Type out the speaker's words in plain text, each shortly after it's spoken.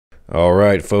All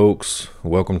right, folks,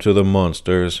 welcome to the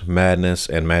Monsters, Madness,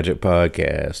 and Magic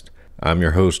podcast. I'm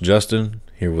your host, Justin,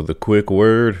 here with a quick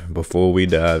word before we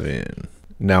dive in.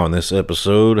 Now, in this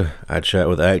episode, I chat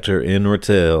with actor Enn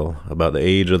Reitel about the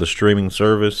age of the streaming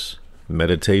service,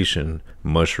 meditation,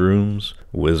 mushrooms,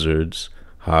 wizards,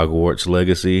 Hogwarts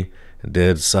Legacy,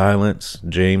 Dead Silence,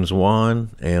 James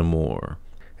Wan, and more.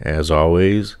 As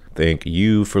always, thank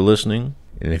you for listening,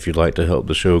 and if you'd like to help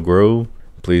the show grow,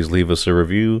 please leave us a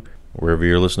review wherever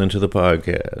you're listening to the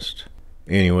podcast.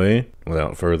 Anyway,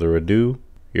 without further ado,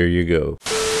 here you go.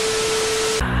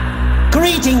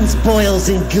 Greetings, boils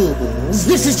and ghouls.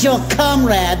 This is your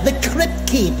comrade, the Crypt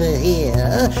Keeper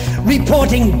here,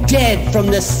 reporting dead from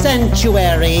the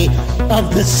sanctuary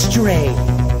of the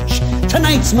strange.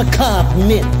 Tonight's macabre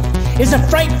myth is a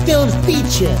fright-filled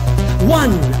feature,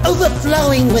 one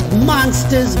overflowing with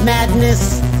monsters,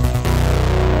 madness,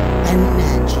 and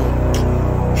magic.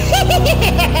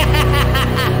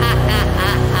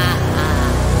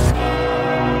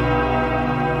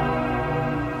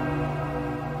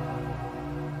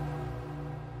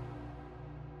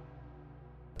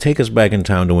 Take us back in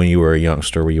time to when you were a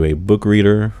youngster. Were you a book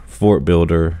reader, fort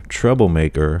builder,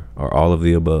 troublemaker, or all of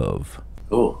the above?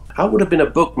 Oh, I would have been a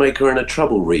bookmaker and a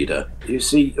trouble reader. You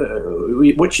see,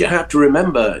 what you have to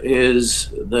remember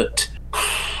is that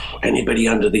anybody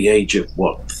under the age of,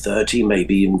 30,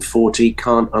 maybe even 40,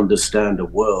 can't understand a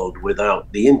world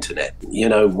without the internet. You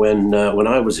know, when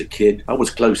I was a kid, I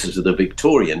was closer to the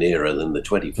Victorian era than the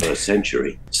 21st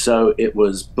century. So it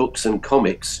was books and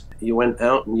comics. You went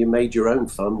out and you made your own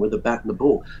fun with a bat and a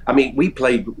ball. I mean, we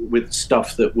played with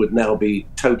stuff that would now be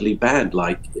totally banned,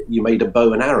 like you made a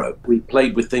bow and arrow. We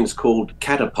played with things called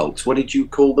catapults. What did you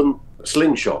call them?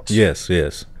 Slingshots.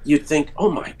 Yes. You'd think,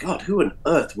 oh my God, who on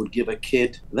earth would give a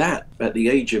kid that? At the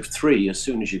age of 3, as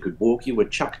soon as you could walk, you were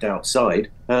chucked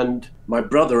outside. And my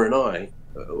brother and I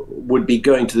would be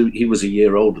going to, he was a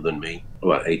year older than me,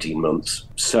 about 18 months.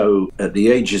 So at the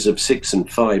ages of 6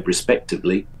 and 5,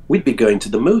 respectively, we'd be going to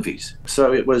the movies.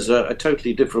 So it was a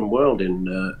totally different world in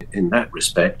that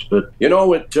respect. But, you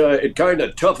know, it kind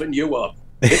of toughened you up.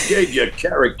 It gave you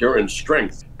character and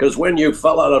strength. Because when you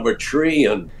fell out of a tree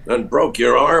and broke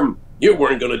your arm, you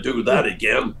weren't going to do that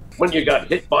again. When you got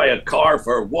hit by a car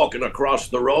for walking across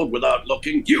the road without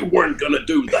looking, you weren't going to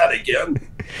do that again.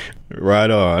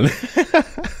 Right on.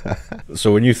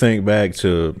 So when you think back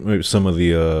to maybe some of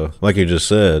the, like you just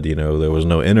said, you know, there was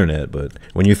no internet, but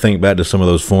when you think back to some of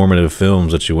those formative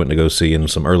films that you went to go see and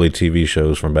some early TV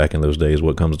shows from back in those days,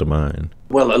 what comes to mind?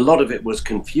 Well, a lot of it was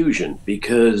confusion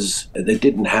because they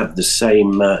didn't have the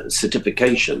same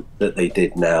certification that they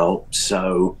did now.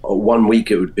 So 1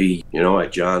 week it would be, you know, a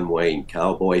John Wayne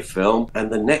cowboy film.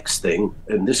 And the next thing,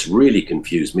 and this really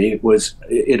confused me, was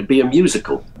it'd be a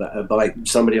musical by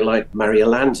somebody like Maria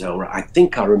Lanzo. I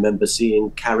think I remember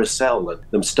seeing Carousel and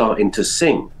them starting to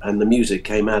sing and the music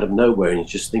came out of nowhere and you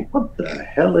just think, what the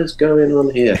hell is going on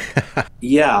here?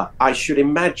 Yeah, I should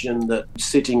imagine that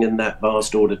sitting in that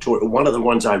vast auditorium, one of the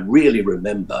ones I really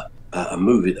remember, a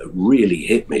movie that really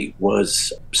hit me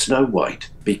was Snow White,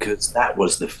 because that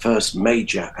was the first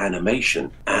major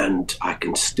animation, and I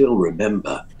can still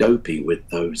remember Dopey with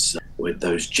those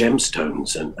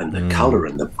gemstones and the color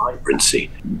and the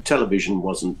vibrancy. Television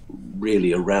wasn't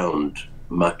really around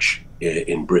much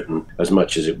in Britain as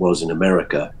much as it was in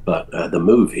America, but the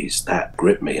movies, that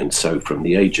gripped me, and so from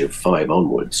the age of 5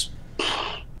 onwards,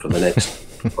 for the next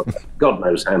God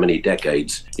knows how many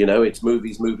decades, you know, it's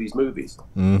movies.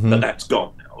 Mm-hmm. But that's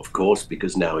gone now, of course,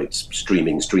 because now it's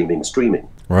streaming.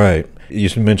 Right. You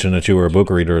mentioned that you were a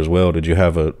book reader as well. Did you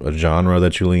have a genre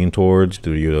that you lean towards?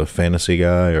 Were you a fantasy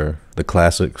guy or the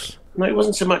classics? No, it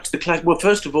wasn't so much the classic. Well,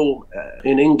 first of all,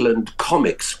 in England,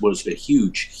 comics was a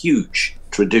huge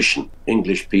tradition.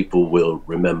 English people will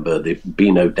remember the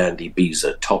Beano Dandy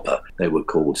Beezer Topper, they were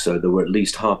called. So there were at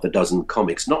least half a dozen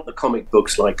comics, not the comic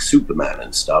books like Superman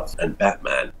and stuff and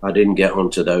Batman. I didn't get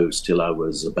onto those till I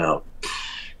was about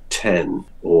 10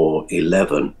 or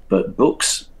 11. But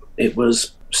books, it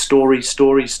was stories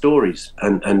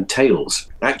and tales.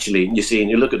 Actually, you see, and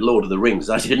you look at Lord of the Rings,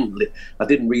 I didn't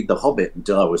read The Hobbit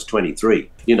until I was 23,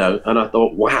 you know, and I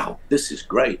thought, wow, this is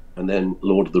great. And then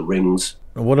Lord of the Rings.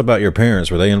 What about your parents?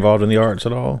 Were they involved in the arts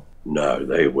at all? No,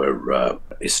 they were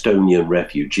Estonian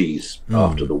refugees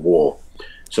after the war.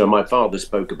 So my father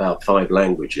spoke about 5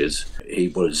 languages.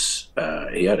 He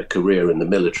had a career in the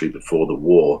military before the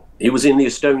war. He was in the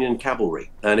Estonian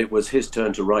cavalry, and it was his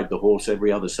turn to ride the horse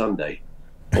every other Sunday.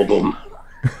 Boom.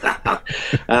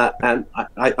 And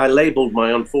I labelled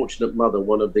my unfortunate mother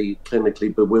one of the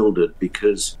clinically bewildered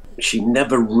because she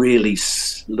never really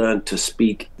learned to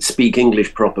speak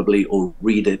English properly or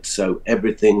read it. So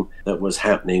everything that was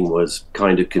happening was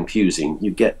kind of confusing.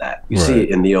 You get that. You see it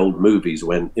in the old movies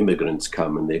when immigrants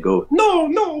come and they go, "No,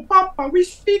 no, Papa, we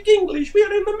speak English. We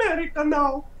are in America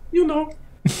now. You know,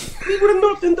 we were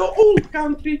not in the old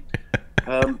country."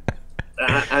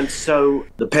 And so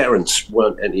the parents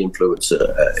weren't any influence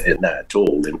in that at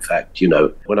all. In fact, you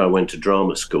know, when I went to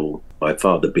drama school, my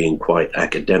father, being quite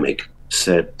academic,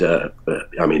 said,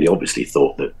 I mean, he obviously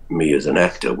thought that me as an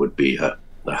actor would be a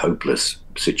hopeless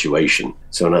situation.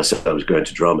 So when I said I was going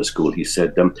to drama school, he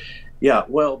said, yeah,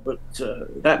 well, but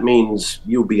that means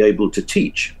you'll be able to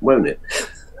teach, won't it?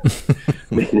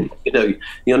 I mean, you know,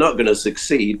 you're not going to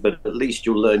succeed, but at least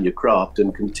you'll learn your craft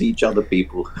and can teach other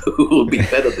people who will be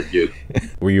better than you.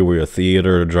 Were you a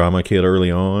theater or drama kid early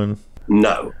on?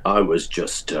 No, I was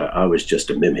just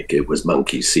a mimic. It was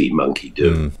monkey see, monkey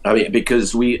do. I mean,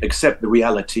 because we accept the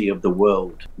reality of the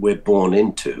world we're born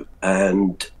into,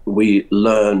 and we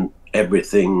learn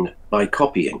everything by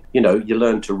copying. You know, you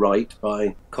learn to write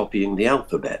by copying the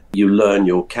alphabet. You learn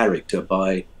your character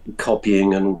by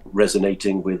copying and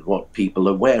resonating with what people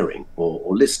are wearing or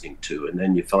listening to, and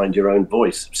then you find your own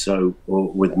voice. So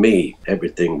with me,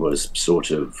 everything was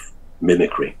sort of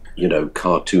mimicry. You know,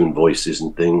 cartoon voices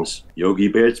and things. Yogi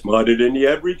Bear smarter than the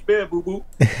average bear, boo boo.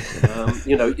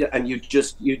 You know, and you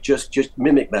just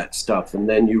mimic that stuff, and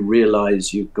then you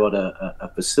realize you've got a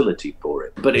facility for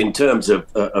it. But in terms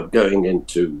of going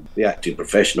into the acting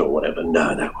profession or whatever,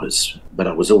 no, that was. But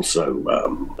I was also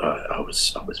I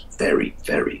was very,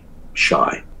 very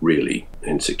shy, really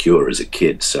insecure as a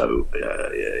kid. So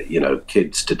you know,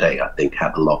 kids today, I think,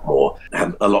 have a lot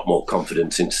more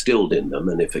confidence instilled in them.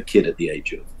 And if a kid at the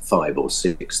age of 5 or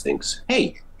 6 thinks,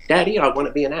 "Hey, Daddy, I want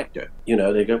to be an actor," you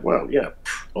know, they go, "Well, yeah,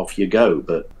 off you go."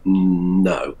 But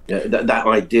no, that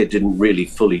idea didn't really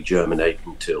fully germinate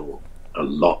until a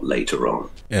lot later on.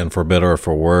 And for better or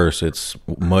for worse, it's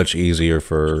much easier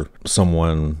for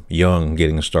someone young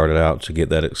getting started out to get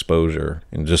that exposure.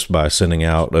 And just by sending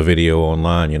out a video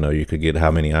online, you know, you could get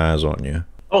how many eyes on you.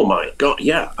 Oh my God,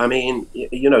 yeah. I mean,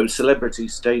 you know, celebrity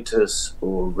status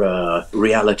or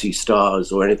reality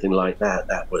stars or anything like that,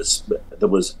 there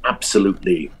was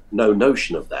absolutely no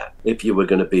notion of that. If you were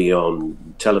going to be on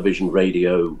television,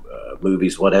 radio,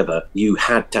 movies, whatever, you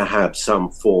had to have some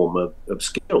form of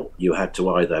skill. You had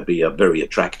to either be a very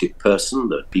attractive person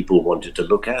that people wanted to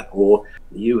look at, or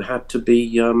you had to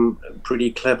be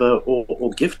pretty clever or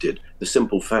gifted. The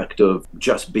simple fact of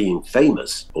just being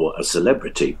famous or a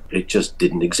celebrity, it just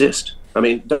didn't exist. I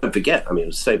mean, don't forget, I mean, it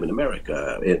was the same in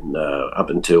America. Up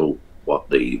until,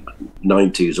 the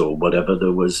 90s or whatever,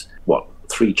 there was,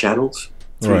 3 channels?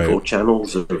 3-4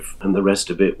 channels, and the rest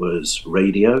of it was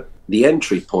radio. The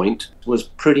entry point was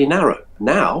pretty narrow.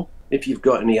 Now, if you've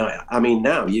got any, I mean,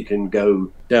 now you can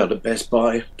go down to Best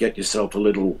Buy, get yourself a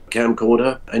little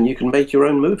camcorder, and you can make your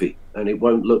own movie. And it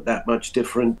won't look that much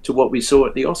different to what we saw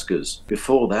at the Oscars.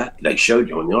 Before that, they showed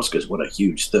you on the Oscars what a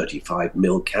huge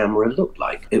 35mm camera looked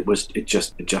like. It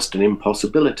just an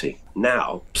impossibility.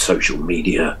 Now, social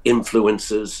media,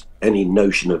 influencers, any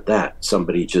notion of that,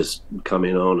 somebody just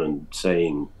coming on and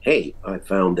saying, "Hey, I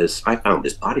found this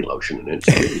body lotion and it's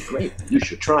really great. You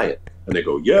should try it." And they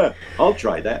go, "Yeah, I'll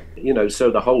try that." You know, so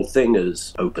the whole thing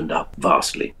has opened up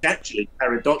vastly. Actually,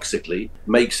 paradoxically,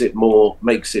 makes it more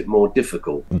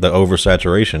difficult. The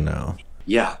oversaturation now.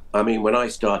 Yeah, I mean, when I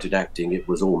started acting, it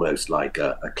was almost like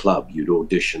a club. You'd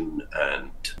audition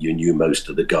and you knew most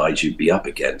of the guys you'd be up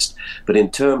against. But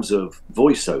in terms of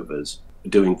voiceovers,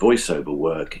 doing voiceover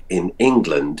work in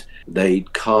England,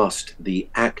 they'd cast the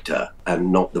actor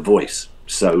and not the voice.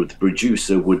 So the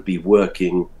producer would be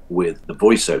working with the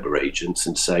voiceover agents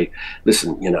and say,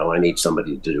 "Listen, you know, I need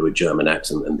somebody to do a German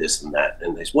accent and this and that."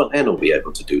 And they say, "Well, Enn will be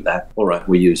able to do that. All right,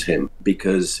 we use him."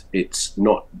 Because it's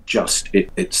not just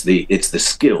it's the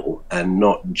skill and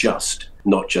not just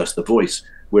the voice.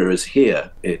 Whereas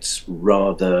here, it's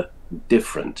rather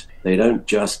different. They don't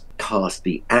just cast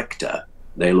the actor.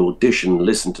 They'll audition,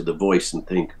 listen to the voice and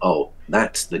think, "Oh,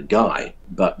 that's the guy,"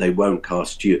 but they won't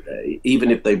cast you.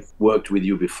 Even if they've worked with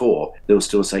you before, they'll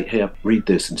still say, "Hey, read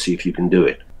this and see if you can do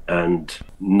it," and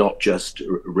not just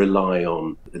rely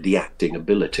on the acting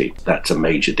ability. That's a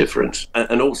major difference.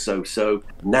 And also, so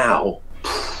now,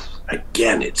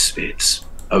 again, it's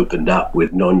opened up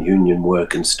with non-union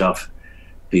work and stuff.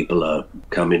 People are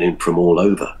coming in from all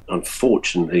over.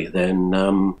 Unfortunately, then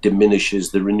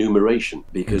diminishes the remuneration,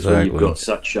 because when you've got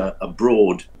such a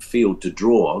broad field to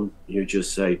draw on, you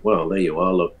just say, "Well, there you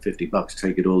are, look, $50,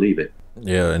 take it or leave it."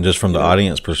 Yeah, and just from the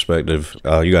audience perspective,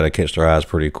 you got to catch their eyes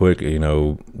pretty quick,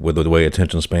 with the way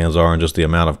attention spans are and just the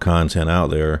amount of content out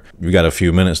there. You got a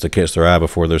few minutes to catch their eye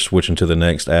before they're switching to the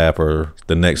next app or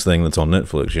the next thing that's on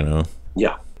Netflix.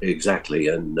 Yeah, exactly.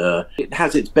 And it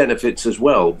has its benefits as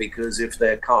well, because if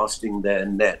they're casting their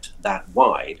net that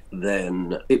wide,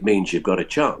 then it means you've got a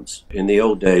chance. In the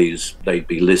old days, they'd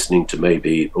be listening to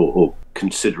maybe or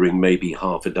considering maybe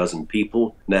half a dozen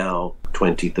people. Now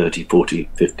 20, 30, 40,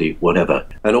 50, whatever.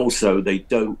 And also they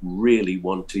don't really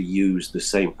want to use the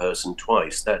same person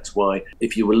twice. That's why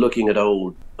if you were looking at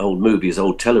old movies,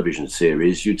 old television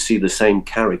series, you'd see the same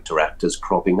character actors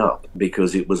cropping up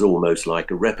because it was almost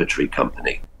like a repertory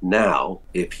company. Now,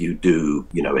 if you do,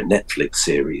 a Netflix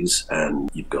series and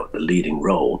you've got the leading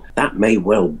role, that may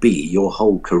well be your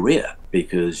whole career,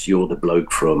 because you're the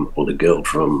bloke from or the girl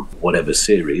from whatever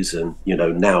series, and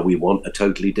now we want a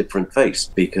totally different face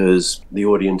because the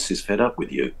audience is fed up with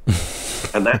you.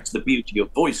 And that's the beauty of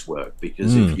voice work,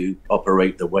 because if you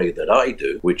operate the way that I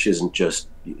do, which isn't just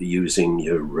using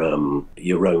your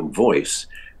own voice,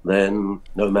 then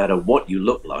no matter what you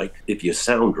look like, if you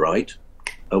sound right,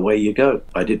 away you go.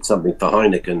 I did something for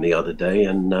Heineken the other day,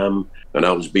 and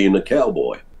I was being a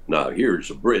cowboy. Now here's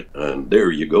a Brit, and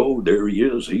there you go, there he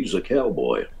is, he's a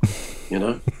cowboy. One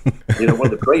of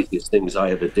the craziest things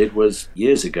I ever did was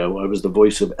years ago. I was the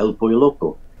voice of El Pollo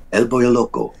Loco. El Pollo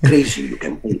Loco, crazy you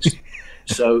can taste.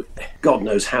 So God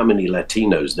knows how many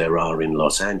Latinos there are in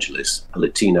Los Angeles,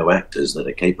 Latino actors that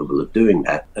are capable of doing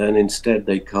that, and instead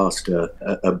they cast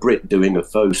a Brit doing a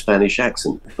faux Spanish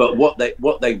accent. But what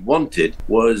they wanted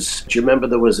was, do you remember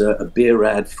there was a beer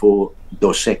ad for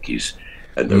Dos Equis?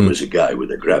 And there was a guy with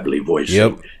a gravelly voice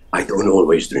saying, I don't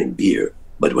always drink beer,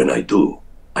 but when I do,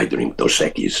 I drink Dos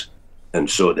Equis. And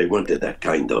so they wanted that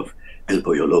kind of El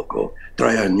Pollo Loco.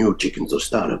 Try our new chicken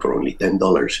tostada for only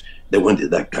 $10. They wanted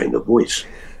that kind of voice.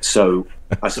 So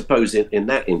I suppose in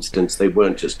that instance, they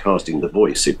weren't just casting the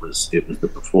voice, it was the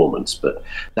performance. But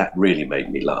that really made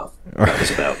me laugh. That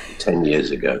was about 10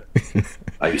 years ago.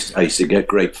 I used to get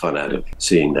great fun out of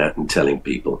seeing that and telling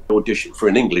people. Audition for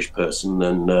an English person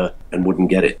and wouldn't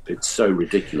get it. It's so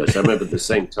ridiculous. I remember at the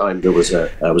same time there was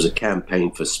a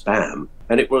campaign for Spam.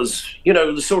 And it was,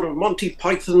 the sort of Monty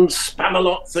Python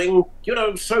Spam-a-lot thing,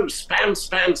 so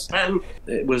spam.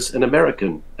 It was an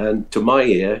American. And to my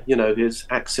ear, his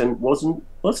accent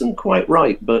wasn't quite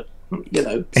right, but,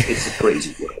 it's a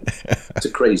crazy world. It's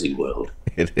a crazy world.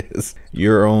 It is.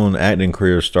 Your own acting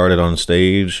career started on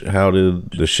stage. How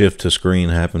did the shift to screen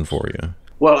happen for you?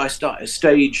 Well, I started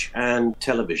stage and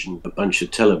television, a bunch of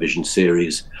television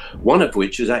series, one of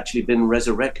which has actually been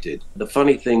resurrected. The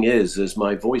funny thing is, as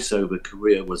my voiceover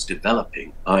career was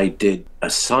developing, I did a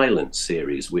silent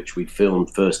series, which we filmed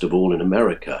first of all in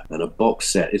America, and a box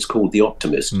set. It's called The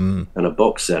Optimist, and a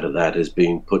box set of that is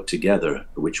being put together,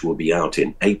 which will be out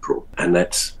in April. And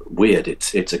that's weird.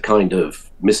 It's a kind of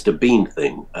Mr. Bean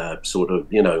thing,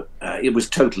 it was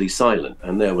totally silent.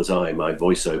 And there was my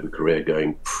voiceover career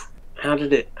going, how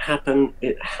did it happen?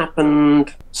 It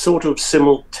happened sort of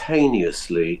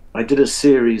simultaneously. I did a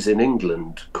series in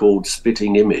England called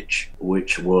Spitting Image,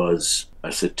 which was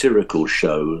a satirical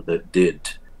show that did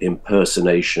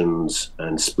impersonations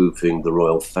and spoofing the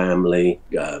royal family,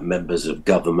 members of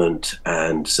government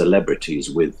and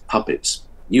celebrities with puppets.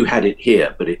 You had it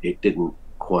here, but it didn't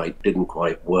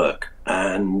quite work.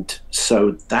 And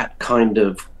so that kind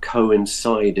of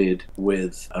coincided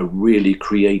with a really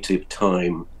creative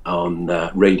time on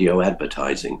radio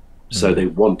advertising. So they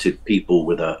wanted people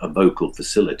with a vocal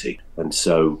facility. And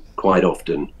so quite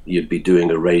often you'd be doing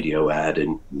a radio ad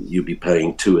and you'd be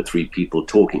paying 2 or 3 people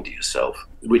talking to yourself,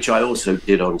 which I also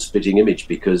did on Spitting Image,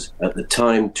 because at the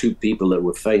time 2 people that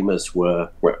were famous were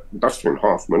Dustin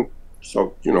Hoffman.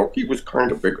 So, he was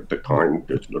kind of big at the time,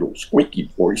 this little squeaky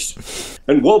voice.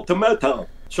 And Walter Matthau.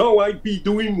 So I'd be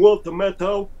doing Walter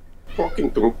Matthau,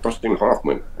 talking to Dustin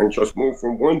Hoffman, and just move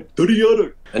from one to the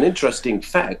other. An interesting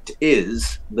fact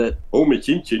is that Homer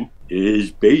Simpson is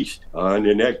based on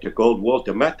an actor called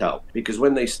Walter Matthau. Because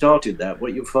when they started that,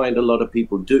 what you find a lot of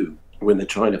people do when they're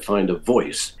trying to find a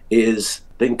voice is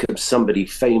think of somebody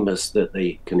famous that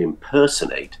they can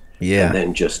impersonate. Yeah. And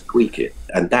then just tweak it.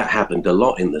 And that happened a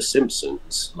lot in The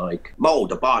Simpsons, like Moe,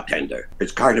 the bartender.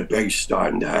 It's kind of based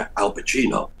on Al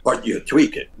Pacino, but you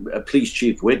tweak it. Police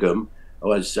Chief Wiggum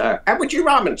was Edward G.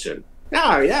 Robinson.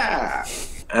 Oh, yeah.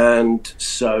 And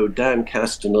so Dan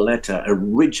Castellaneta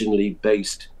originally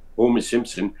based Homer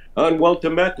Simpson on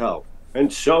Walter Matthau.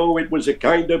 And so it was a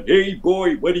kind of, hey,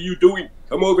 boy, what are you doing?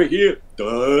 Come over here.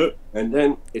 Duh. And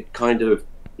then it kind of,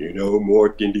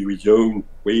 morphed into his own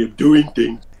way of doing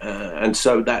things. And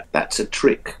so that's a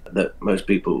trick that most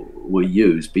people will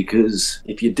use, because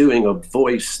if you're doing a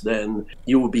voice, then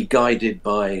you will be guided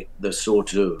by the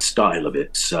sort of style of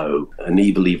it. So an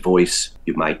evilly voice,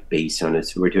 you might base on a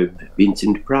sort of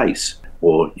Vincent Price,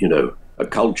 or, you know, a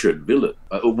cultured villain.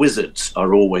 Wizards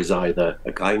are always either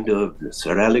a kind of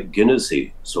Sir Alec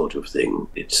Guinnessy sort of thing.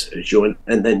 It's a joint,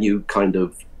 and then you kind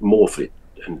of morph it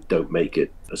and don't make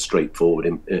it a straightforward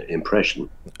impression.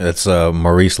 It's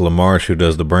Maurice LaMarche who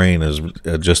does the brain, is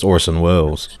just Orson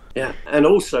Welles. Yeah, and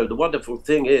also the wonderful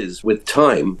thing is, with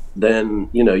time, then,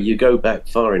 you know, you go back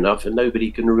far enough and nobody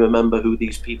can remember who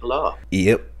these people are.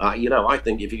 Yep. You know, I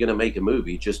think if you're going to make a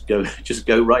movie, just go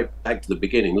right back to the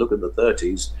beginning, look at the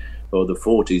 30s or the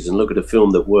 40s and look at a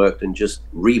film that worked and just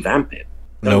revamp it.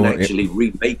 Don't actually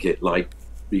remake it like,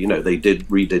 you know, they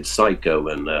redid Psycho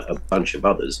and a bunch of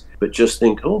others, but just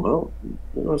think, oh, well,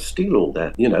 I'll steal all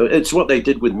that. You know, it's what they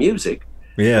did with music.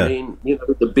 Yeah. I mean, you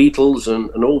know, the Beatles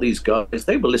and all these guys,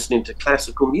 they were listening to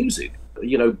classical music,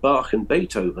 you know, Bach and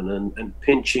Beethoven, and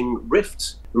pinching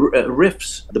riffs.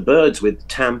 The Byrds with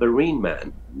Tambourine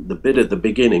Man, the bit at the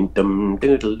beginning, dum,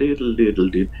 diddle, diddle, diddle,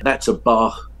 diddle, that's a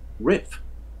Bach riff.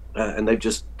 And they've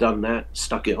just done that,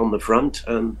 stuck it on the front,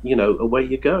 and, you know, away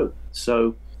you go.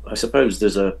 So I suppose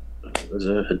there's not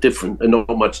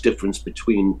much difference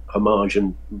between homage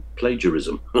and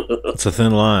plagiarism. It's a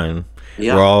thin line.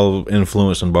 Yeah. We're all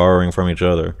influenced and borrowing from each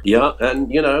other. Yeah,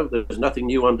 and, you know, there's nothing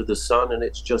new under the sun, and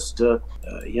it's just,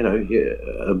 you know,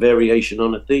 a variation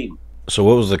on a theme. So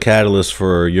what was the catalyst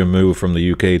for your move from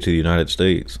the UK to the United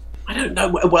States? I don't know.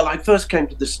 Well, I first came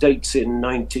to the States in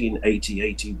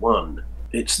 1980-81.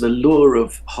 It's the lure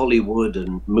of Hollywood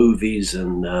and movies,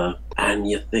 and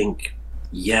you think,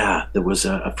 yeah, there was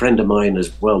a friend of mine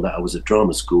as well that I was at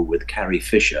drama school with, Carrie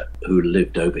Fisher, who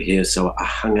lived over here. So I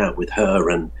hung out with her,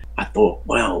 and I thought,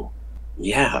 well,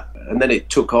 yeah. And then it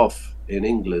took off in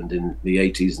England in the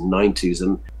 80s and 90s,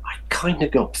 and I kind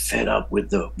of got fed up with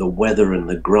the weather and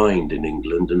the grind in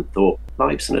England, and thought,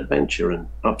 life's an adventure, and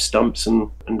up stumps and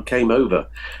came over.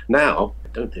 Now, I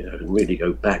don't think I can really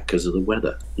go back because of the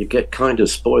weather. You get kind of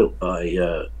spoilt by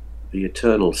the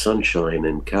eternal sunshine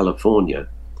in California,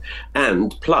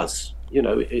 and plus, you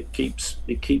know, it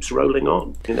keeps rolling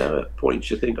on. You know, at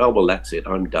points you think, oh well, that's it,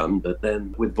 I'm done. But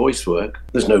then with voice work,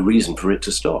 there's no reason for it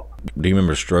to stop. Do you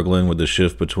remember struggling with the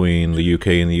shift between the UK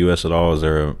and the US at all? Is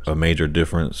there a major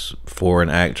difference for an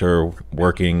actor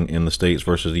working in the States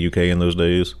versus the UK in those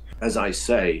days? As I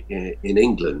say, in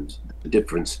England, the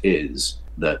difference is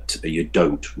that you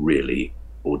don't really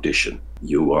audition.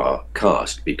 You are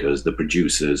cast because the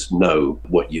producers know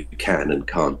what you can and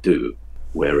can't do.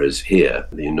 Whereas here,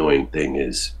 the annoying thing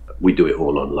is, we do it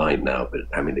all online now, but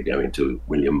having to go into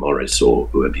William Morris or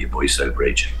whoever your voiceover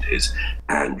agent is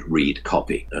and read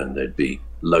copy, and there'd be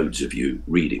loads of you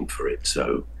reading for it.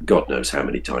 So God knows how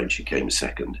many times you came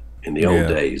second. In the old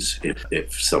days,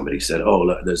 if somebody said, oh,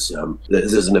 look, there's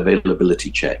an availability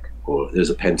check, or there's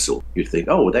a pencil, you'd think,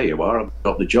 oh, there you are, I've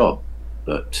got the job.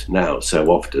 But now, so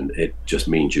often, it just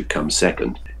means you come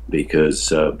second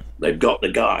because they've got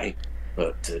the guy,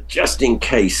 but just in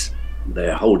case,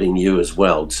 they're holding you as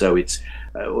well. So it's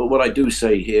what I do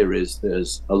say here is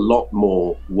there's a lot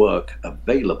more work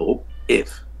available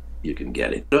if you can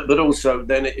get it, but also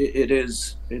then it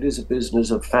is a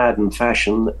business of fad and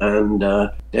fashion,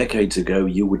 and decades ago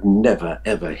you would never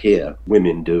ever hear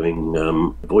women doing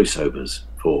voiceovers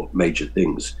for major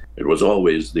things. It was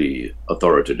always the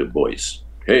authoritative voice.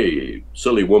 Hey,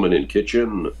 silly woman in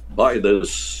kitchen, buy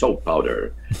this soap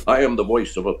powder. I am the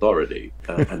voice of authority.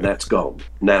 And that's gone.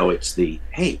 Now it's the,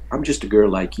 hey, I'm just a girl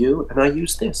like you, and I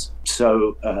use this.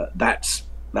 So that's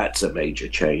a major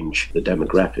change. The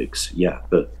demographics, yeah,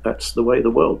 but that's the way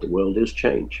the world is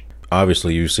change.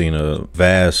 Obviously, you've seen a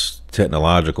vast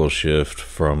technological shift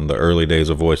from the early days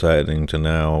of voice acting to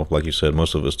now. Like you said,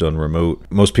 most of it's done remote.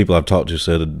 Most people I've talked to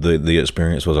said the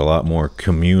experience was a lot more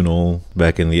communal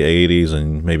back in the 80s,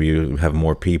 and maybe you have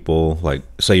more people. Like,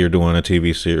 say you're doing a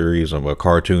TV series or a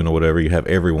cartoon or whatever, you have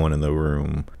everyone in the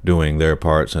room doing their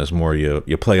parts, and it's more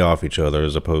you play off each other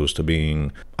as opposed to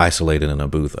being isolated in a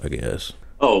booth, I guess.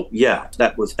 Oh, yeah,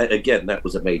 that was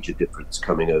a major difference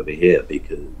coming over here,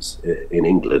 because in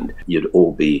England, you'd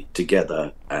all be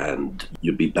together and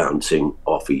you'd be bouncing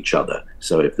off each other.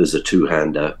 So if there's a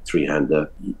two-hander,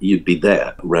 three-hander, you'd be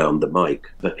there around the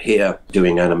mic. But here,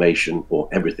 doing animation or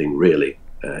everything really,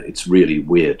 it's really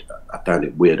weird. I found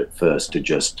it weird at first to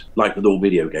just, like with all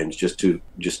video games, just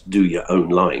do your own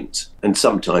lines. And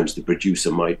sometimes the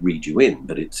producer might read you in,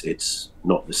 but it's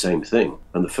not the same thing.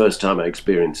 And the first time I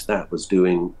experienced that was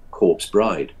doing Corpse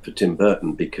Bride for Tim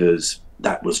Burton, because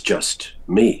that was just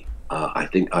me. I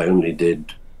think I only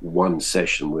did one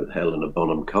session with Helena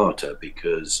Bonham Carter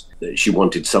because she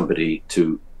wanted somebody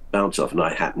to bounce off, and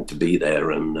I happened to be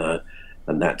there, and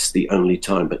that's the only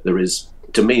time. But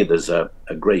to me, there's a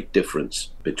great difference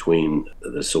between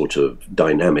the sort of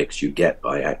dynamics you get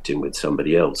by acting with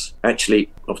somebody else.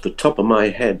 Actually, off the top of my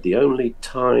head, the only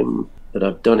time that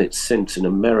I've done it since in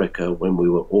America, when we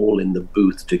were all in the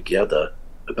booth together,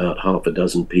 about half a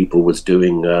dozen people, was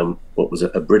doing what was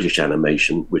a British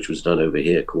animation which was done over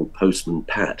here called Postman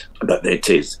Pat. But it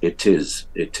is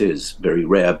very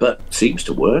rare, but seems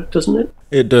to work, doesn't it?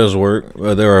 It does work.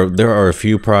 There are a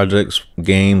few projects,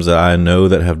 games that I know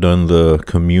that have done the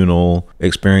communal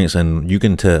experience, and you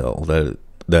can tell that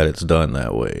it's done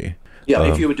that way. Yeah,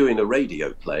 if you were doing a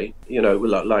radio play,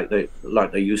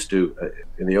 like they used to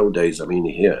in the old days. I mean,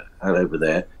 here and over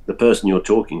there, the person you're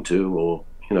talking to or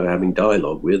having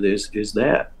dialogue with is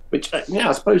there. Which,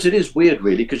 I suppose it is weird,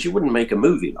 really, because you wouldn't make a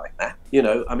movie like that.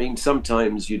 I mean,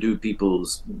 sometimes you do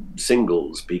people's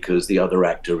singles because the other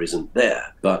actor isn't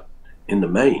there, but in the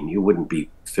main, you wouldn't be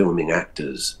filming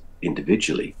actors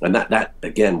individually. And that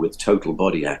again, with total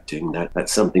body acting,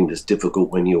 that's something that's difficult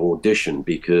when you audition,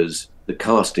 because the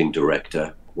casting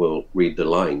director will read the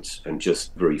lines and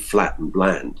just very flat and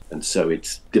bland, and so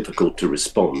it's difficult to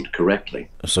respond correctly.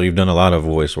 So you've done a lot of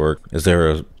voice work. Is there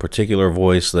a particular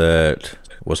voice that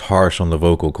was harsh on the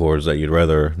vocal cords that you'd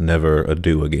rather never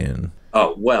do again?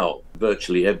 Oh, well,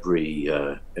 virtually every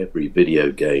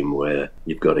video game where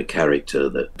you've got a character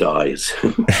that dies,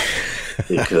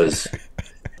 because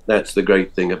that's the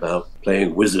great thing about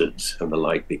playing wizards and the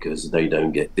like, because they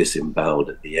don't get disemboweled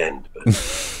at the end. But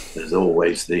there's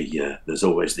always the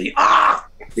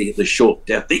short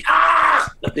death, the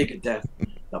bigger death,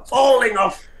 the falling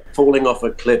off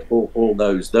a cliff. All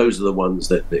those are the ones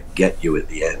that get you at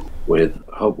the end. With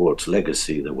Hogwarts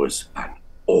Legacy, there was an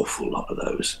awful lot of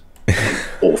those.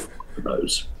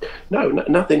 No,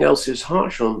 nothing else is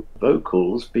harsh on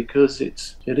vocals, because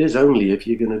it is only if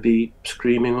you're going to be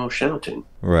screaming or shouting.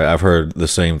 Right. I've heard the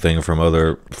same thing from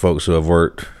other folks who have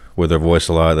worked with their voice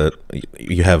a lot, that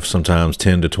you have sometimes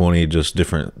 10 to 20 just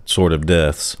different sort of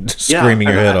deaths, screaming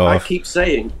your head off. I keep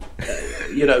saying,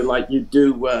 like you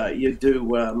do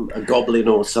a goblin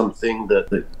or something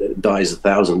that dies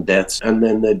 1,000 deaths, and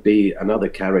then there'd be another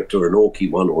character, an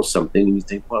orky one or something, and you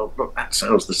think, well, look, that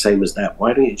sounds the same as that.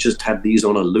 Why don't you just have these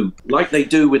on a loop, like they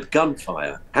do with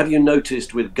gunfire? Have you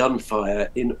noticed with gunfire,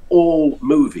 in all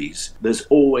movies, there's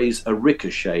always a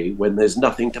ricochet when there's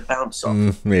nothing to bounce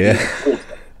off? Yeah.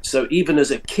 So even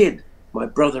as a kid, my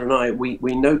brother and I, we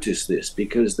noticed this,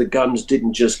 because the guns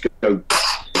didn't just go,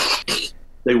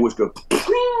 they would go.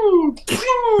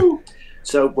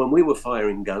 So when we were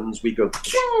firing guns, we go,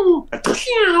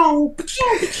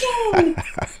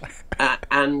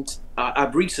 and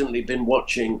I've recently been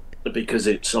watching, because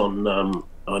it's on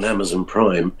Amazon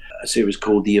Prime, a series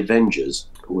called The Avengers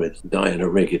with Diana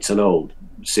Rigg. It's an old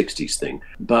 60s thing,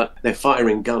 but they're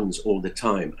firing guns all the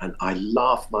time, and I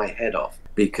laugh my head off,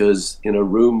 because in a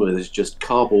room where there's just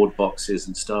cardboard boxes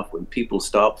and stuff, when people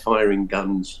start firing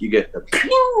guns, you get the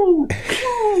pew,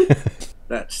 pew.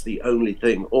 That's the only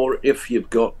thing. Or if you've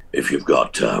got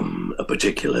a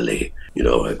particularly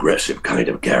aggressive kind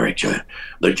of character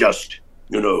that just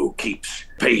keeps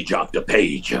page after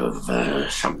page of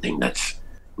something that's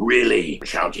really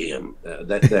shouty, and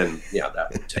that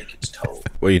would take its toll.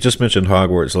 Well, you just mentioned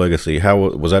Hogwarts Legacy. How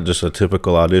was that? Just a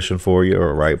typical audition for you, or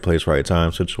a right place, right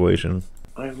time situation?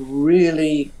 I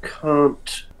really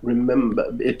can't remember.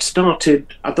 It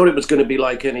started, I thought it was going to be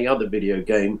like any other video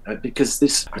game,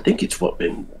 because I think it's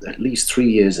been at least 3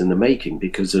 years in the making,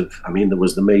 because there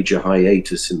was the major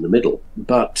hiatus in the middle.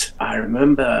 But I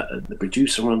remember the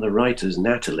producer, one of the writers,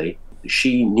 Natalie,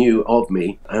 she knew of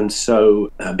me, and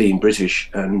so being British,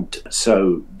 and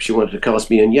so she wanted to cast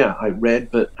me. And I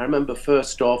read, but I remember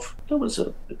first off there was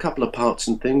a couple of parts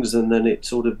and things, and then it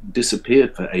sort of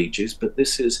disappeared for ages. But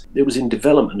it was in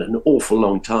development an awful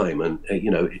long time, and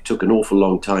it took an awful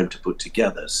long time to put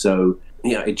together. So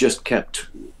it just kept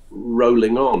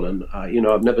rolling on, and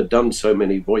I've never done so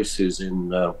many voices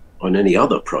on any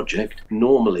other project.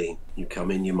 Normally you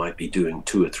come in, you might be doing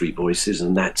 2 or 3 voices,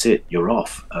 and that's it, you're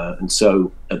off. And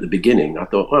so at the beginning I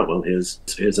thought, well,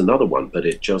 here's another one, but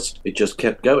it just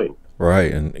kept going.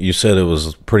 Right. And you said it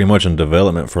was pretty much in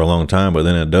development for a long time, but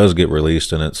then it does get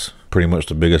released, and it's pretty much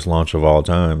the biggest launch of all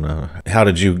time. How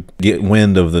did you get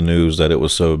wind of the news that it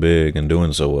was so big and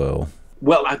doing so well?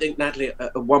 Well, I think Natalie,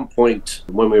 at one point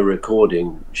when we were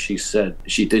recording, she said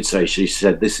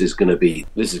this is going to be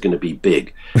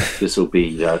big. This will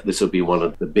be one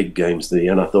of the big games.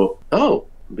 And I thought,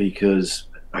 because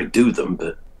I do them,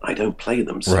 but I don't play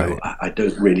them, so Right. I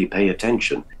don't really pay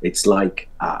attention. It's like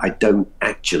I don't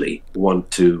actually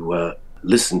want to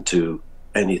listen to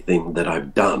anything that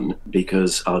I've done,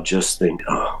 because I'll just think,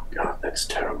 oh God, that's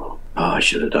terrible. Oh, I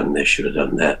should have done this, should have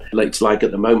done that. It's like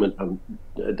at the moment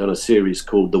I've done a series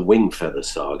called The Wing Feather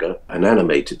Saga, an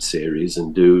animated series,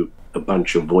 and do a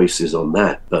bunch of voices on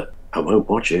that, but I won't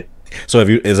watch it. So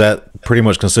is that pretty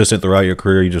much consistent throughout your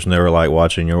career? You just never like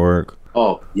watching your work?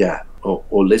 Oh, yeah.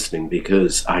 Or listening,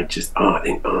 because I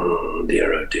think, oh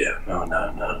dear,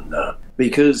 no.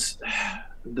 Because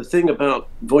the thing about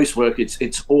voice work,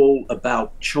 it's all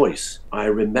about choice. I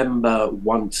remember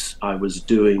once I was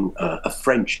doing a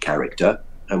French character,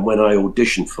 and when I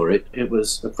auditioned for it, it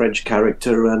was a French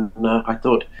character, and I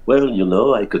thought,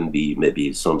 well, I could be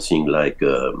maybe something like,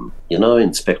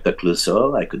 Inspector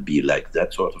Clouseau. I could be like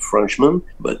that sort of Frenchman,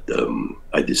 but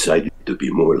I decided to be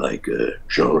more like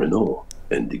Jean Reno,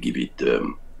 and to give it,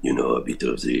 a bit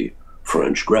of the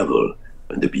French gravel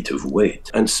and a bit of weight.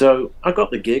 And so I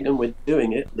got the gig, and we're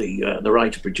doing it. The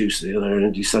writer producer the other,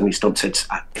 and he suddenly stopped and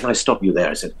said, can I stop you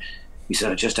there? He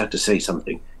said, I just have to say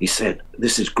something. He said,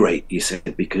 this is great. He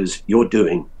said, because you're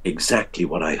doing exactly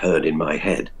what I heard in my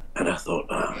head. And I thought,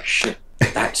 oh, shit,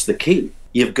 that's the key.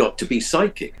 You've got to be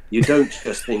psychic. You don't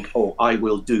just think, oh, I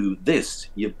will do this.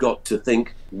 You've got to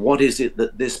think, what is it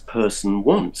that this person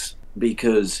wants?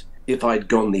 Because if I'd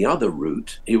gone the other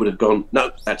route, he would have gone,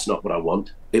 no, that's not what I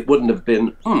want. It wouldn't have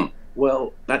been,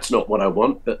 well, that's not what I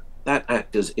want, but that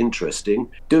actor's interesting.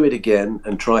 Do it again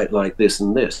and try it like this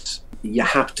and this. You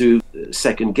have to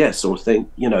second guess or think,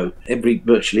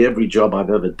 virtually every job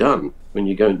I've ever done, when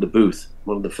you go into the booth,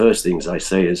 one of the first things I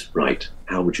say is, right,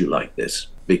 how would you like this?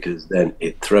 Because then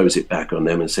it throws it back on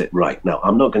them and says, right, now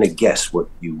I'm not going to guess what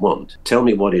you want. Tell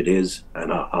me what it is,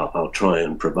 and I'll try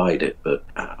and provide it. But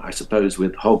I suppose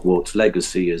with Hogwarts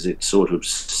Legacy, as it's sort of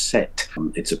set,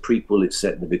 it's a prequel, it's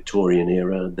set in the Victorian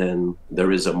era, then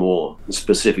there is a more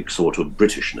specific sort of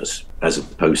Britishness, as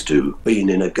opposed to being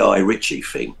in a Guy Ritchie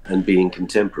thing and being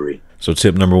contemporary. So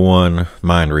tip number 1,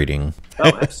 mind reading.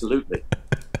 Oh, absolutely.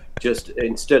 Just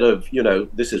instead of,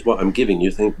 this is what I'm giving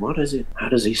you, think, what is it? How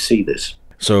does he see this?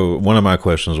 So one of my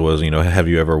questions was, have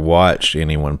you ever watched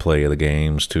anyone play the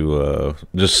games to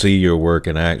just see your work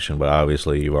in action? But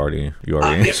obviously you already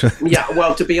answered. Yeah,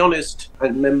 well, to be honest, I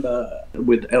remember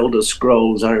with Elder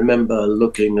Scrolls, I remember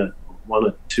looking at one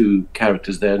or two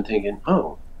characters there and thinking,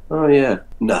 oh yeah,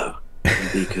 no.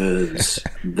 Because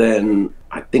then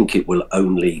I think it will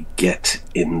only get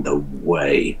in the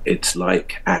way. It's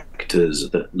like actors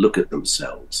that look at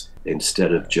themselves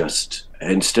instead of just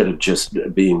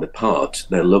being the part.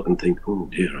 They'll look and think, oh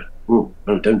dear, oh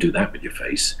no, don't do that with your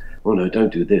face. Oh no,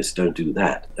 don't do this, don't do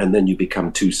that. And then you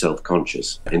become too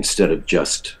self-conscious instead of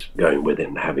just going with it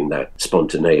and having that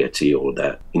spontaneity or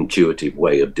that intuitive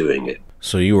way of doing it.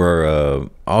 So you were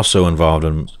also involved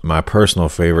in my personal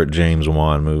favorite James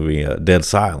Wan movie, Dead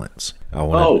Silence.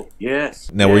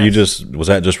 Yes. Now, yes. Was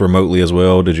that just remotely as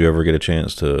well? Did you ever get a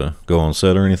chance to go on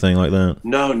set or anything like that?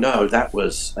 No, that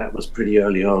was pretty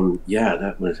early on. Yeah,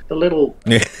 that was the little.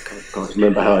 Can't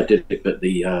remember how I did it, but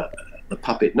the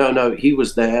puppet. No, he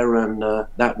was there, and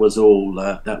that was all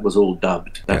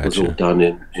dubbed. That was all done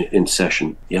in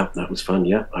session. Yeah, that was fun.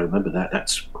 Yeah, I remember that.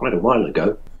 That's quite a while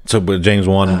ago. So, but James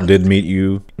Wan did meet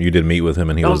you. You did meet with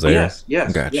him, and he was there. Yes.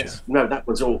 Gotcha. Yes. No, that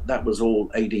was all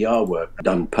ADR work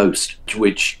done post,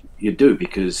 which you do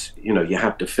because you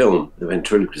have to film the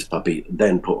ventriloquist puppy,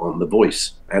 then put on the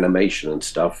voice. Animation and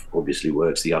stuff obviously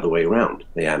works the other way around.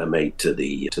 They animate to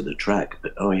the track.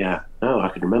 But I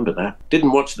can remember that.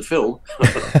 Didn't watch the film.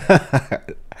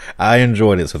 I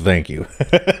enjoyed it, so thank you.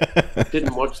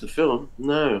 Didn't watch the film,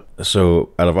 no.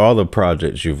 So, out of all the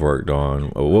projects you've worked on,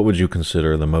 what would you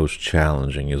consider the most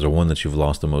challenging? Is there one that you've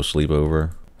lost the most sleep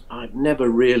over? I've never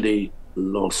really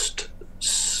lost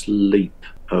sleep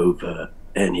over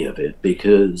any of it,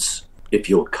 because if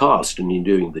you're cast and you're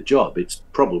doing the job, it's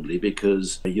probably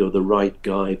because you're the right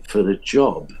guy for the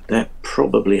job. There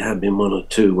probably have been one or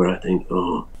two where I think,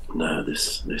 oh, no,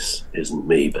 this isn't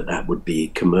me, but that would be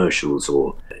commercials,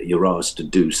 or you're asked to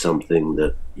do something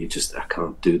that I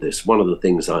can't do this. One of the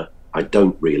things I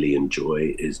don't really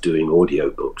enjoy is doing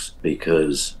audiobooks,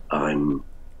 because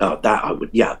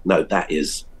that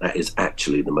is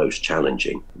actually the most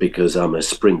challenging, because I'm a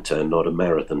sprinter, not a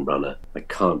marathon runner. I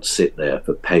can't sit there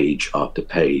for page after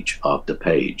page after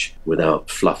page without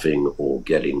fluffing or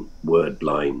getting word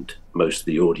blind. Most of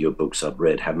the audiobooks I've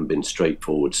read haven't been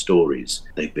straightforward stories.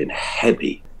 They've been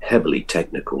heavy heavily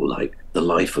technical, like The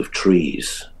Life of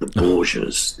Trees, the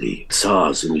Borgias, the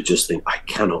Tsars, and you just think, I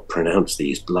cannot pronounce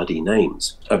these bloody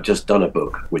names. I've just done a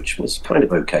book, which was kind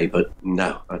of okay, but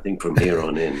no, I think from here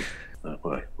on in,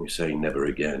 well, we're saying never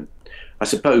again. I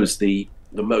suppose the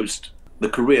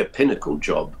career pinnacle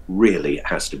job really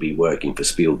has to be working for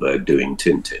Spielberg doing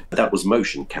Tintin. That was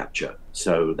motion capture,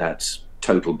 so that's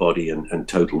total body and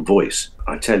total voice.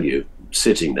 I tell you,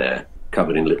 sitting there,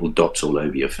 covered in little dots all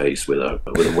over your face with a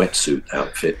wetsuit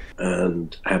outfit,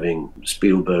 and having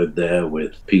Spielberg there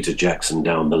with Peter Jackson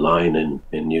down the line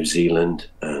in New Zealand,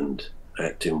 and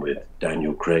acting with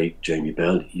Daniel Craig, Jamie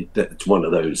Bell. It's one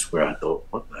of those where I thought,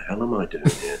 what the hell am I doing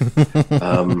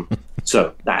here?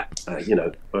 So that,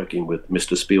 working with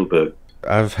Mr. Spielberg.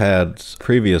 I've had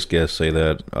previous guests say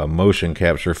that motion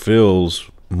capture feels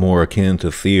more akin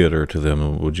to theater to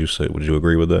them. Would you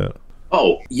agree with that?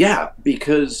 Oh, yeah,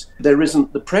 because there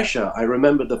isn't the pressure. I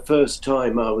remember the first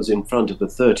time I was in front of a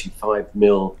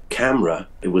 35mm camera,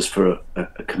 it was for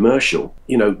a commercial.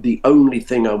 The only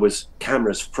thing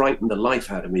cameras frightened the life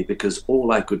out of me, because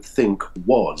all I could think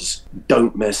was,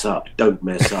 don't mess up,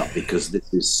 because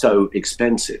this is so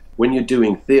expensive. When you're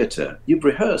doing theatre, you've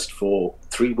rehearsed for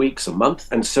 3 weeks, a month,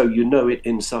 and so you know it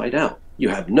inside out. You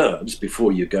have nerves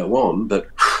before you go on, but,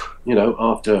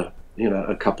 after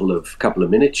a couple of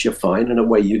minutes, you're fine, and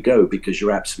away you go, because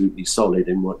you're absolutely solid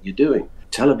in what you're doing.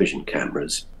 Television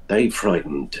cameras, they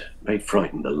frightened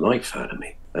the life out of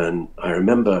me. And I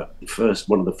remember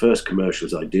one of the first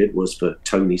commercials I did was for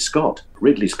Tony Scott,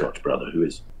 Ridley Scott's brother, who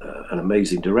is an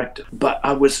amazing director. But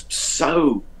I was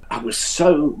so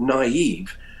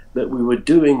naive that we were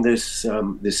doing this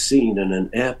scene in an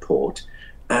airport,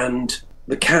 and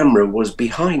the camera was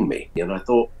behind me, and I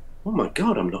thought, oh my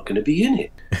God, I'm not going to be in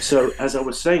it. So as I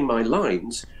was saying my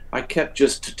lines, I kept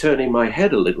just turning my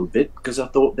head a little bit, because I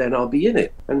thought then I'll be in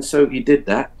it. And so he did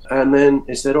that. And then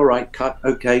he said, all right, cut.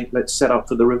 Okay, let's set up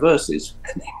for the reverses.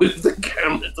 And he moved the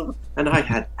camera. And I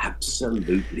had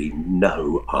absolutely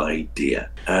no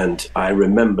idea. And I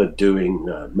remember doing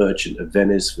Merchant of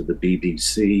Venice for the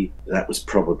BBC. That was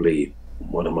probably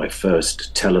one of my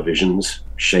first televisions,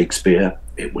 Shakespeare.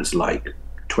 It was like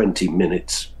 20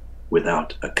 minutes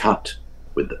without a cut,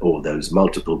 with all those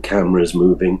multiple cameras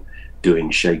moving,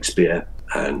 doing Shakespeare.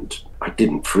 And I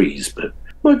didn't freeze, but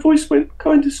my voice went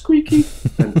kind of squeaky.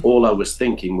 And all I was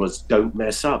thinking was, don't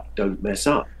mess up.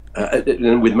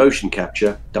 And with motion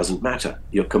capture, doesn't matter.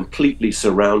 You're completely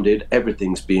surrounded.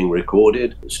 Everything's being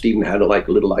recorded. Stephen had a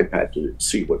little iPad to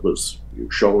see what was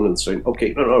shown and saying,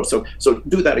 okay, no, so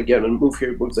do that again and move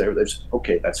here, move there.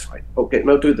 Okay, that's fine. Okay,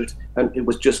 now do that. And it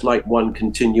was just like one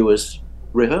continuous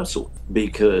rehearsal,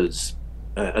 because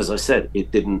as I said,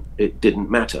 it didn't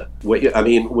matter.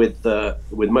 With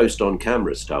most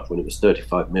on-camera stuff, when it was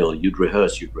 35mm, you'd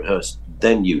rehearse,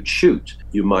 then you'd shoot.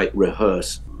 You might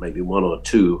rehearse maybe one or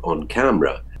two on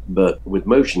camera, but with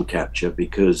motion capture,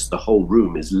 because the whole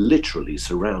room is literally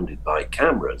surrounded by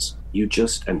cameras, you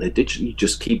just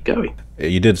keep going.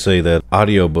 You did say that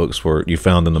audiobooks you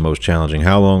found them the most challenging.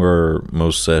 How long are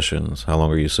most sessions? How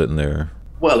long are you sitting there?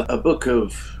 Well, a book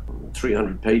of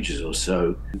 300 pages or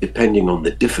so, depending on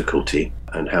the difficulty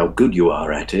and how good you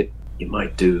are at it, you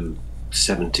might do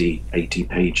 70, 80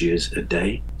 pages a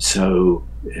day. So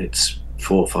it's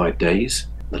 4 or 5 days.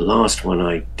 The last one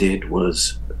I did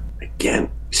was,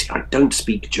 again, I don't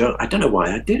speak German. I don't know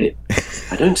why I did it.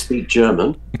 I don't speak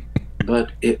German,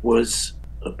 but it was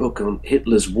a book on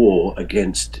Hitler's war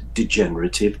against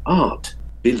degenerative art,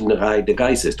 Bildnerei der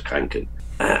Geisteskranken.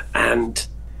 And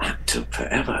that took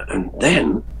forever. And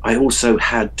then I also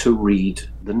had to read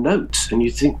the notes, and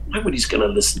you think, nobody's going to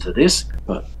listen to this,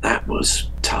 but that was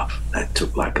tough. That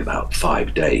took like about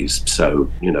 5 days.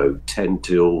 So 10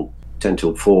 till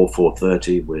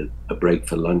 4:30 with a break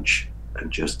for lunch, and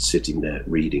just sitting there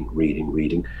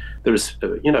reading. There's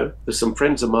some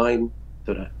friends of mine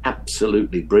that are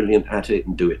absolutely brilliant at it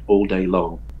and do it all day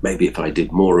long. Maybe if I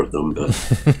did more of them, but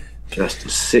just to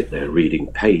sit there reading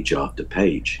page after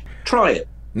page. Try it.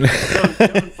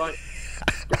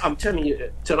 I'm telling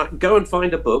you, tonight, go and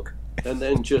find a book, and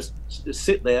then just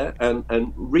sit there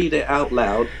and read it out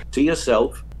loud to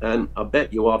yourself. And I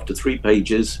bet you after 3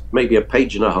 pages, maybe a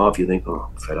page and a half, you think, oh,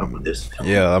 I'm fed up with this.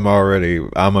 Yeah,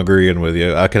 I'm agreeing with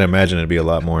you. I can imagine it'd be a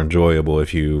lot more enjoyable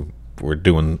if you were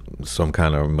doing some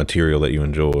kind of material that you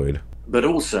enjoyed. But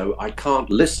also, I can't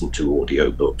listen to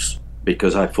audiobooks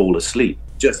because I fall asleep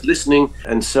just listening.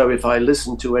 And so if I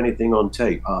listen to anything on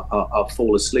tape, I'll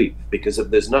fall asleep, because if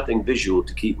there's nothing visual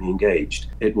to keep me engaged,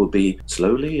 it will be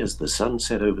slowly as the sun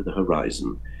set over the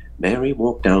horizon, Mary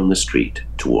walked down the street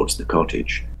towards the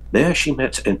cottage. There she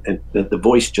met, and the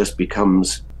voice just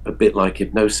becomes a bit like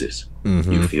hypnosis.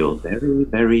 You feel very,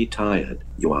 very tired.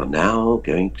 You are now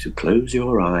going to close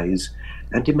your eyes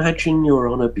and imagine you're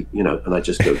on a, and I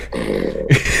just go,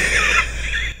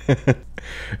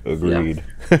 Agreed.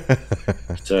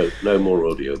 So no more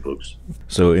audiobooks.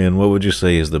 So, Enn, what would you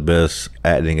say is the best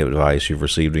acting advice you've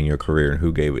received in your career, and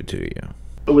who gave it to you?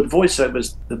 But with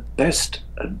voiceovers, the best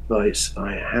advice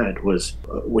I had was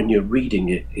when you're reading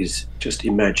it is just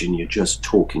imagine you're just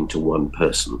talking to one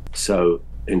person. So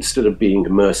instead of being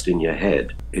immersed in your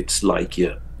head, it's like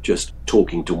you're just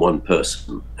talking to one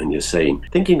person and you're saying,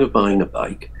 thinking of buying a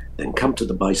bike, then come to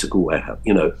the bicycle warehouse,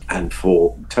 and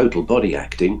for total body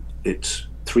acting, it's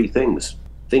 3 things.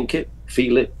 Think it,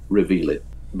 feel it, reveal it.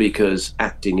 Because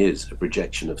acting is a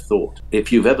projection of thought.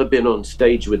 If you've ever been on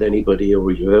stage with anybody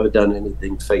or you've ever done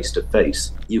anything face to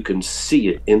face, you can see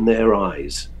it in their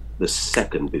eyes the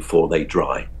second before they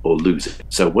dry or lose it.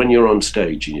 So when you're on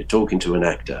stage and you're talking to an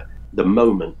actor, the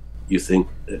moment you think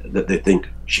that they think,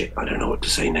 shit, I don't know what to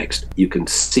say next, you can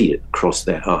see it cross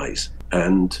their eyes.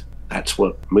 And that's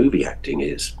what movie acting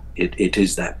is. It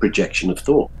is that projection of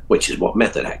thought, which is what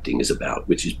method acting is about,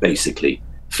 which is basically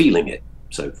feeling it.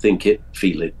 So think it,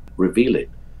 feel it, reveal it.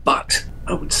 But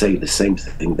I would say the same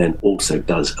thing then also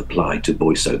does apply to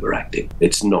voiceover acting.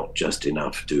 It's not just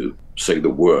enough to say the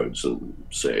words and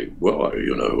say, well,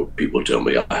 people tell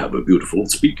me I have a beautiful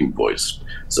speaking voice,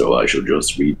 so I should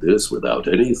just read this without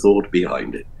any thought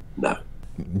behind it. No.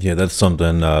 Yeah, that's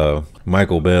something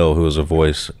Michael Bell, who is a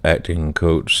voice acting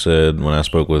coach, said when I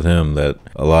spoke with him, that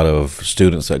a lot of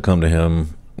students that come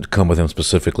with him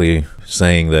specifically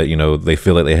saying that, they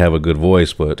feel like they have a good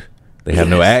voice, but they have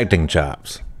no acting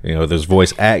chops. There's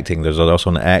voice acting. There's also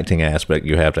an acting aspect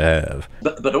you have to have.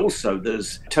 But also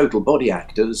there's total body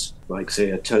actors, like,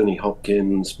 say, Tony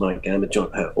Hopkins, Mike Gambit,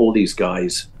 all these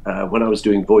guys. When I was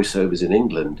doing voiceovers in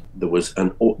England, there were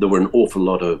an awful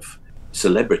lot of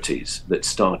celebrities that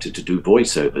started to do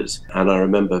voiceovers. And I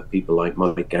remember people like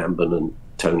Mike Gambit and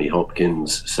Tony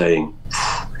Hopkins saying,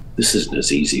 this isn't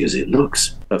as easy as it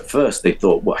looks. At first they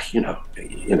thought, well, you're a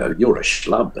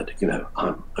schlub, but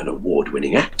I'm an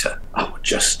award-winning actor. I'll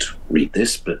just read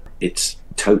this, but it's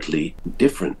totally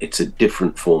different. It's a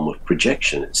different form of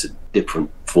projection. It's a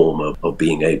different form of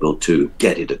being able to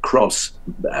get it across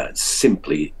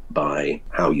simply by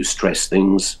how you stress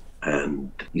things,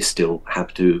 and you still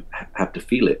have to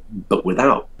feel it, but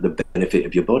without the benefit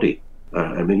of your body.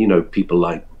 People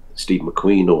like Steve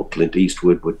McQueen or Clint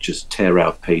Eastwood would just tear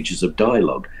out pages of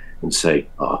dialogue and say,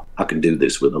 I can do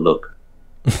this with a look.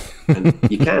 And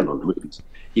you can on the movies.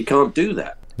 You can't do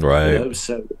that. Right.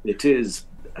 So it is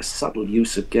a subtle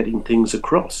use of getting things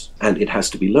across, and it has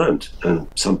to be learned. And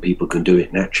some people can do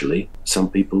it naturally. Some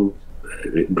people,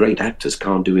 great actors,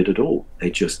 can't do it at all.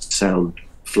 They just sound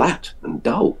flat and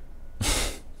dull.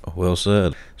 Well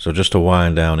said. So just to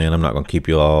wind down in, I'm not going to keep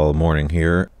you all morning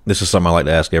here. This is something I like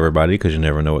to ask everybody because you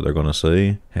never know what they're going to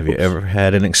say. Have you ever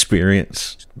had an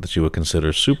experience that you would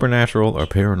consider supernatural or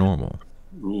paranormal?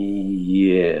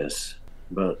 Yes,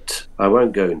 but I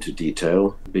won't go into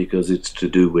detail because it's to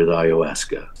do with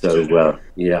ayahuasca. So,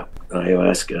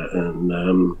 ayahuasca,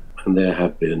 and there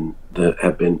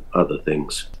have been other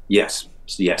things. Yes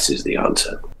is the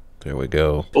answer. There we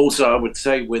go. Also, I would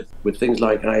say with things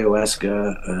like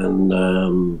ayahuasca and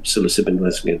psilocybin,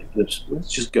 let's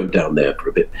just go down there for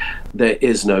a bit. There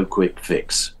is no quick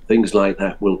fix. Things like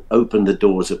that will open the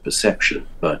doors of perception,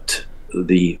 but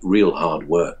the real hard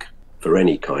work for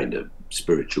any kind of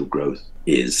spiritual growth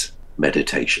is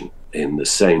meditation. In the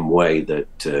same way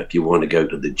that if you want to go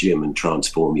to the gym and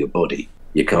transform your body,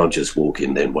 you can't just walk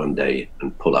in then one day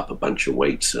and pull up a bunch of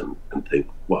weights and think,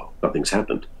 well, nothing's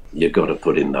happened. You've got to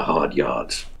put in the hard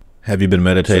yards. Have you been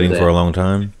meditating for a long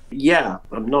time? Yeah,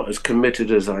 I'm not as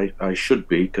committed as I should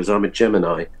be because I'm a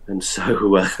Gemini, and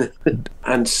so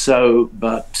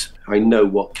but I know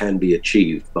what can be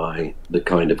achieved by the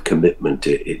kind of commitment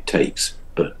it takes.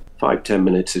 But 5-10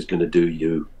 minutes is going to do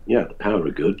you, the power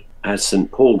of good. As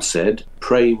St. Paul said,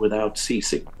 pray without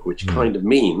ceasing, which kind of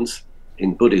means,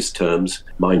 in Buddhist terms,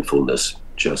 mindfulness,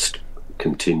 just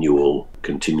continual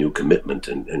commitment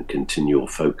and continual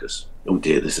focus. Oh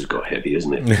dear, this has got heavy,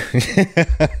 isn't it?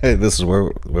 This is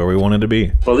where we wanted to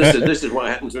be. Well, this is what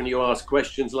happens when you ask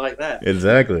questions like that.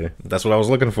 Exactly. That's what I was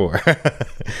looking for.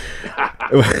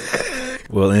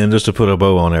 Well, and just to put a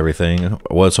bow on everything,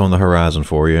 what's on the horizon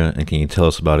for you, and can you tell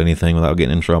us about anything without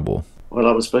getting in trouble? Well,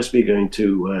 I was supposed to be going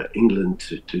to England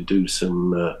to do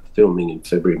some filming in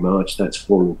February, March. That's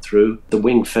fallen through. The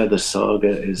Wing Feather saga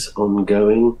is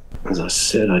ongoing. As I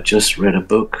said, I just read a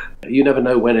book. You never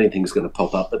know when anything's going to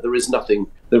pop up, but there is nothing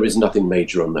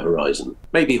major on the horizon.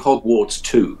 Maybe Hogwarts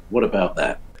 2. What about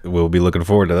that? We'll be looking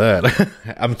forward to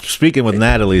that. I'm speaking with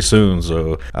Natalie soon,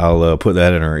 so I'll put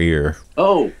that in her ear.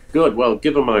 Oh, good. Well,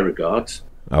 give her my regards.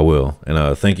 I will.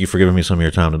 And thank you for giving me some of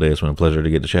your time today. It's been a pleasure to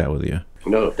get to chat with you.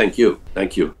 No, thank you.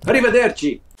 Thank you.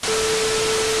 Arrivederci.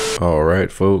 All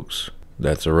right, folks.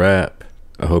 That's a wrap.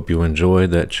 I hope you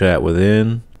enjoyed that chat with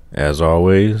Enn. As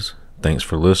always, thanks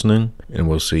for listening, and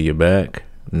we'll see you back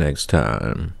next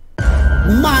time.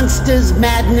 Monsters,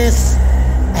 madness,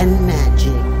 and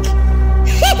magic.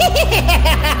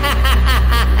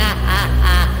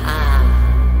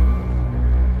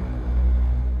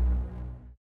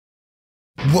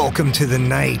 Welcome to the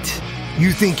night.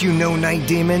 You think you know Night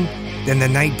Demon? Then the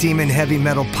Night Demon Heavy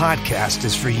Metal Podcast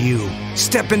is for you.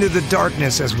 Step into the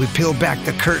darkness as we peel back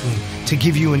the curtain to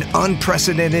give you an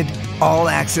unprecedented,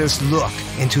 all-access look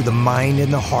into the mind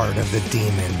and the heart of the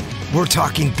demon. We're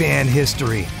talking band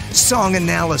history, song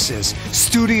analysis,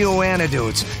 studio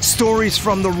anecdotes, stories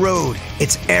from the road.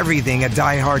 It's everything a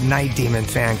diehard Night Demon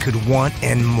fan could want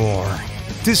and more.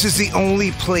 This is the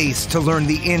only place to learn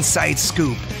the inside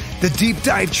scoop, the deep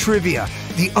dive trivia,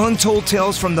 the untold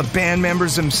tales from the band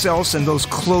members themselves and those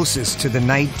closest to the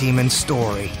Night Demon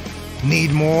story.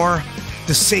 Need more?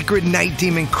 The sacred Night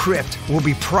Demon Crypt will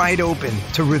be pried open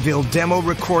to reveal demo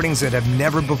recordings that have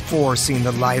never before seen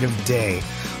the light of day,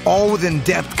 all with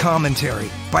in-depth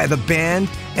commentary by the band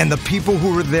and the people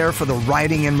who were there for the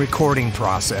writing and recording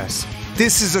process.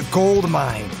 This is a gold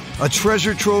mine, a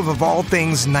treasure trove of all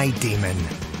things Night Demon.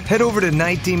 Head over to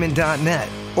nightdemon.net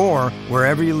or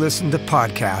wherever you listen to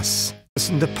podcasts.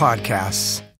 Listen to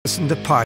podcasts.